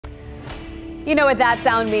You know what that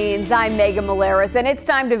sound means. I'm Megan Malaris, and it's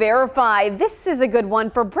time to verify. This is a good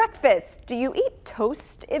one for breakfast. Do you eat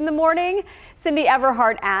toast in the morning? Cindy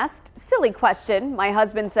Everhart asked. Silly question. My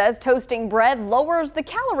husband says toasting bread lowers the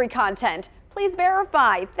calorie content. Please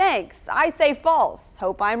verify. Thanks. I say false.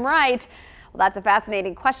 Hope I'm right. Well, that's a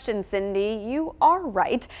fascinating question, Cindy. You are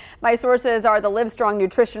right. My sources are the Livestrong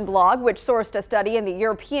Nutrition blog, which sourced a study in the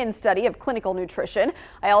European Study of Clinical Nutrition.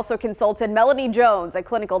 I also consulted Melanie Jones, a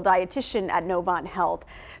clinical dietitian at Novant Health.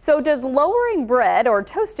 So does lowering bread or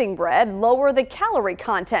toasting bread lower the calorie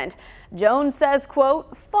content? Jones says,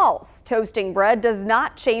 quote, false. Toasting bread does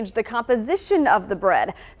not change the composition of the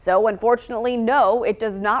bread. So unfortunately, no, it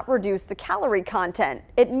does not reduce the calorie content.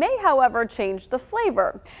 It may, however, change the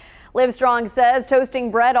flavor. Livestrong says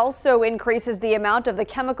toasting bread also increases the amount of the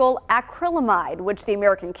chemical acrylamide, which the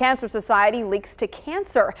American Cancer Society links to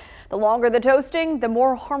cancer. The longer the toasting, the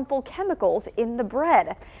more harmful chemicals in the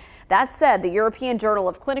bread. That said, the European Journal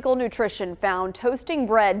of Clinical Nutrition found toasting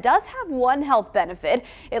bread does have one health benefit.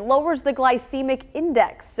 It lowers the glycemic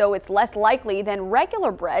index, so it's less likely than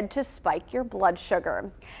regular bread to spike your blood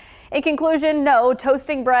sugar. In conclusion, no,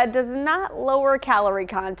 toasting bread does not lower calorie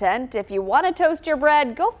content. If you want to toast your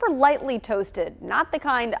bread, go for lightly toasted, not the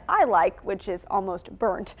kind I like, which is almost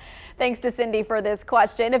burnt. Thanks to Cindy for this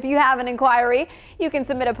question. If you have an inquiry, you can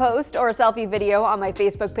submit a post or a selfie video on my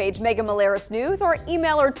Facebook page, Megan Malaris News, or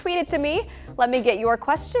email or tweet it to me. Let me get your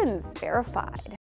questions verified.